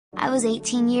I was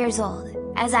 18 years old.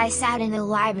 As I sat in the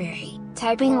library,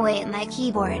 typing away at my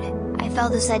keyboard, I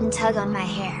felt a sudden tug on my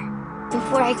hair.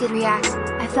 Before I could react,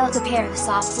 I felt a pair of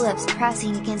soft lips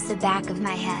pressing against the back of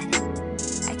my head.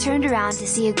 I turned around to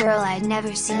see a girl I'd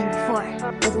never seen before,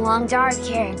 with long dark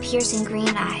hair and piercing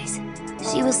green eyes.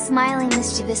 She was smiling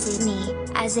mischievously at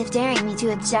me, as if daring me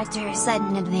to object to her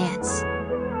sudden advance.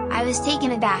 I was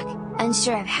taken aback,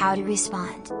 unsure of how to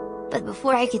respond. But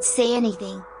before I could say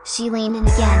anything, she leaned in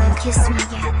again and kissed me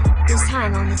again, this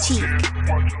time on the cheek.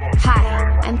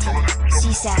 "Hi, I'm T,"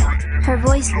 she said, her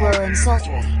voice low and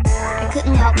sultry. I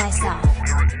couldn't help myself.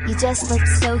 "You just looked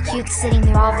so cute sitting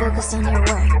there all focused on your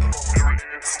work."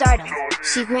 Startled,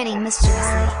 she grinning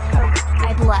mischievously.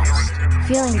 I blushed,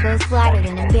 feeling both flattered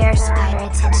and embarrassed by her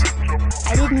attention.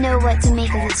 I didn't know what to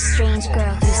make of this strange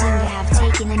girl who seemed to have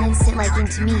taken an instant liking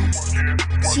to me.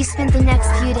 She spent the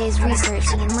next few days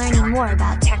researching and learning more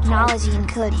about technology and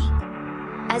coding.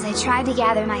 As I tried to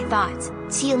gather my thoughts,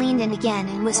 she leaned in again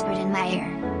and whispered in my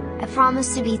ear, "I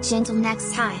promise to be gentle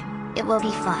next time, it will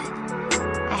be fun."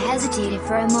 I hesitated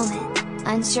for a moment,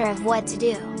 unsure of what to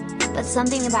do. But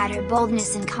something about her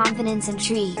boldness and confidence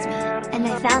intrigued me, and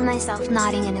I found myself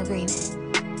nodding in agreement.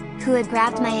 Who had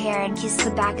grabbed my hair and kissed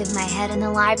the back of my head in the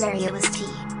library? It was T.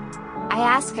 I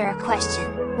asked her a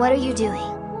question, "What are you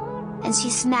doing?" And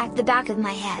she smacked the back of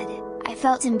my head. I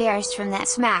felt embarrassed from that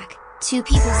smack. Two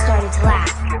people started to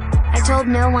laugh. I told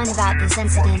no one about this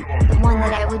incident, but one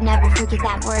that I would never forget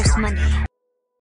that worst Monday.